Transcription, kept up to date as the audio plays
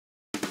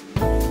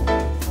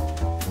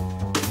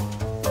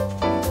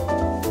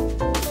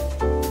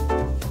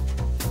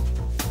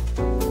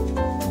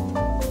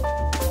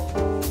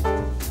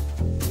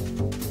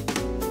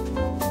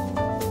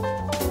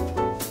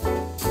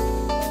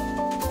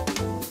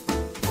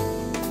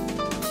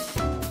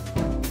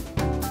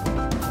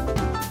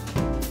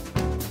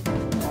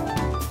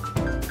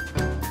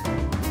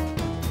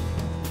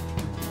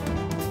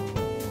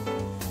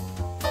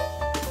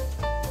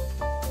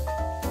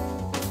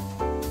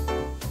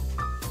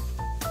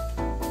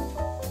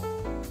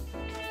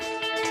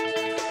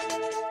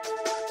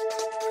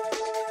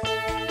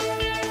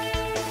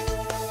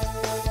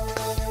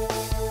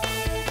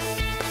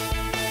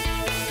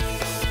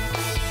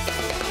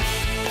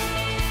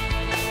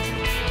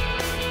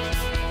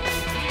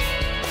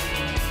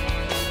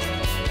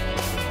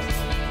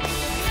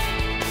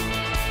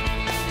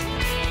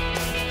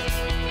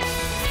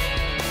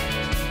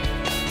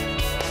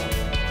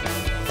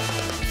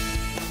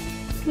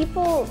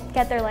people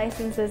get their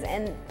licenses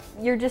and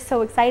you're just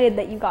so excited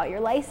that you got your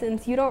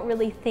license, you don't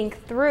really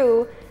think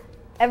through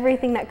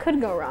everything that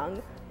could go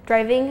wrong.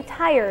 Driving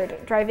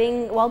tired,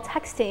 driving while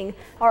texting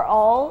are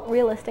all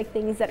realistic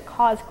things that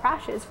cause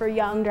crashes for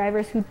young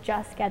drivers who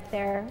just get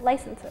their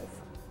licenses.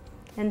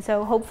 And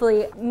so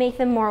hopefully make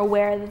them more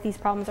aware that these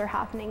problems are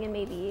happening and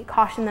maybe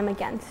caution them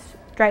against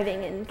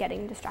driving and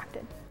getting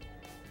distracted.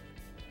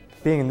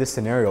 Being in this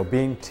scenario,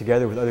 being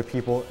together with other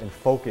people and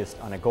focused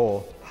on a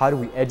goal, how do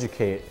we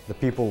educate the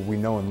people we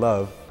know and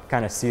love?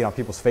 Kind of see it on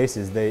people's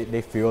faces.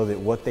 They feel that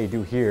what they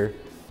do here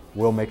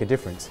will make a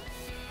difference.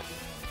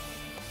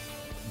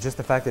 Just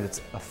the fact that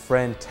it's a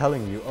friend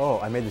telling you, oh,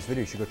 I made this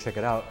video, you should go check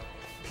it out.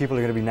 People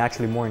are going to be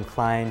naturally more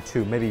inclined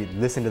to maybe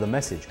listen to the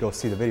message, go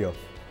see the video.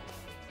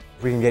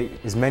 We can get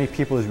as many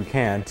people as we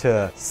can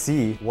to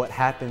see what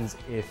happens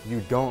if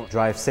you don't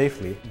drive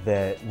safely,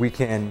 that we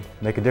can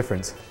make a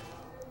difference.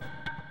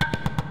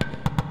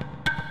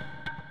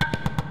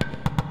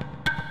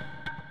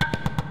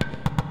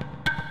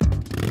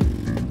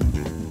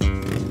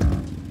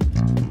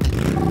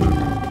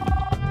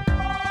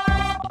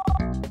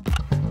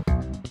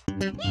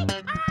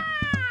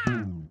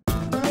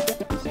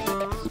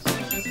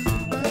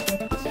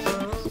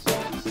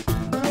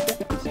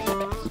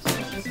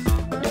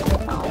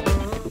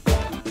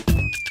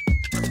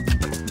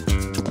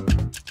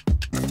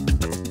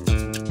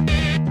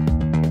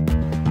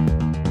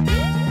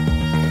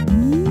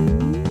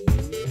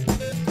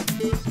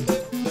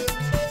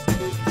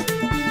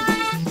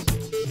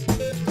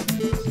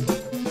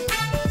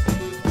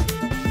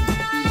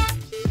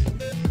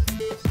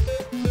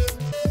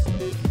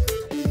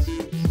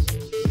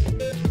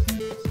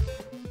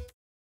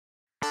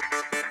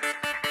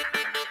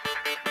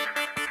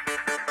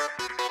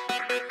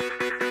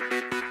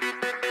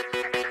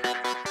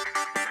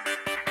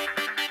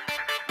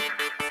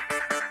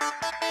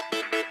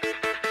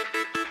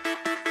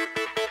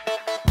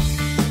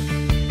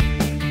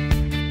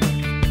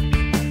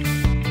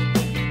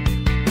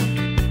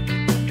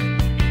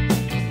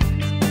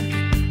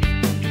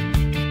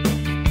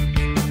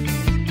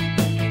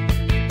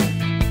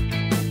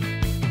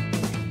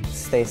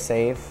 Stay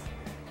safe,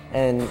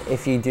 and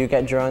if you do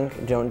get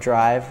drunk, don't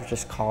drive,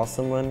 just call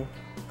someone,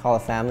 call a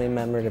family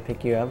member to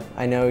pick you up.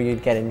 I know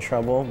you'd get in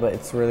trouble, but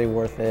it's really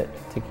worth it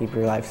to keep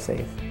your life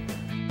safe.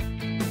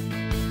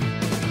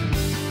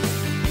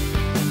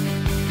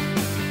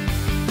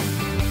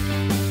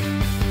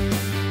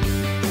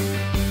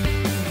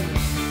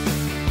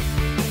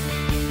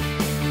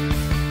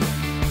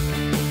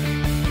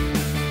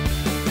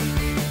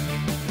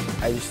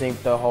 I just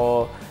think the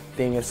whole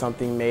thing of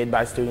something made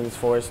by students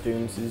for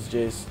students is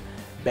just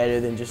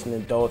better than just an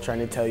adult trying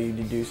to tell you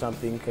to do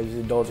something, because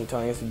adults are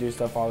telling us to do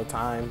stuff all the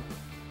time.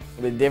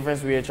 The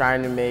difference we are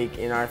trying to make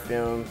in our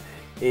film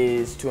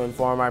is to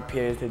inform our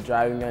peers that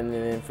driving under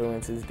the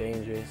influence is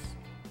dangerous.